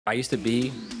I used to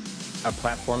be a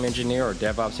platform engineer or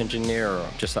DevOps engineer or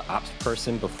just an ops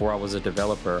person before I was a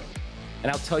developer.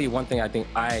 And I'll tell you one thing, I think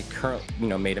I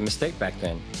currently, made a mistake back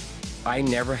then. I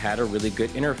never had a really good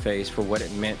interface for what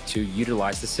it meant to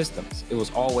utilize the systems. It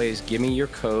was always give me your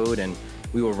code and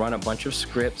we will run a bunch of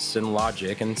scripts and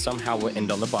logic and somehow we'll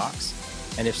end on the box.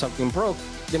 And if something broke,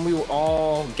 then we would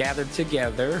all gather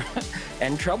together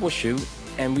and troubleshoot,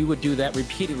 and we would do that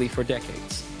repeatedly for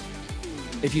decades.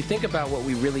 If you think about what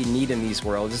we really need in these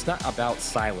worlds, it's not about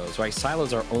silos, right?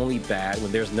 Silos are only bad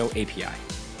when there's no API.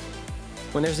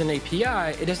 When there's an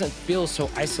API, it doesn't feel so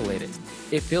isolated.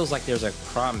 It feels like there's a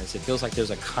promise. It feels like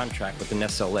there's a contract with an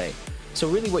SLA. So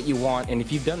really what you want, and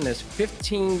if you've done this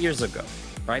 15 years ago,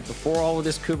 right, before all of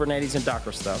this Kubernetes and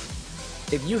Docker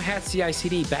stuff, if you had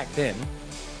CI/CD back then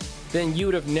you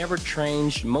would have never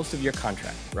changed most of your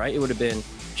contract, right? It would have been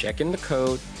check in the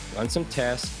code, run some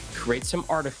tests, create some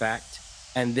artifact,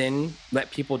 and then let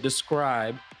people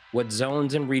describe what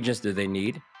zones and regions do they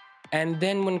need. And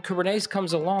then when Kubernetes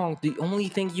comes along, the only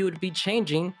thing you would be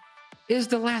changing is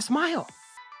the last mile.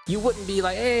 You wouldn't be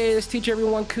like, hey, let's teach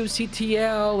everyone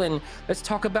kubectl and let's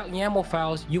talk about YAML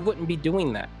files. You wouldn't be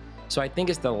doing that. So I think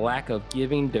it's the lack of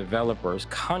giving developers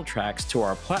contracts to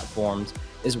our platforms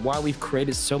is why we've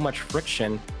created so much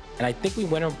friction. And I think we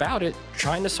went about it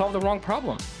trying to solve the wrong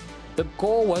problem. The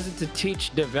goal wasn't to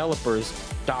teach developers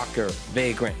Docker,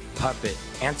 Vagrant, Puppet,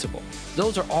 Ansible.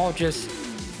 Those are all just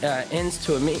means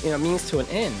to an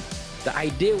end. The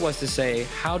idea was to say,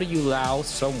 how do you allow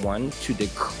someone to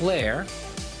declare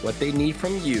what they need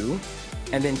from you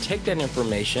and then take that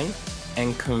information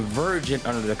and converge it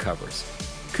under the covers?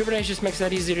 Kubernetes just makes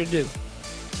that easier to do.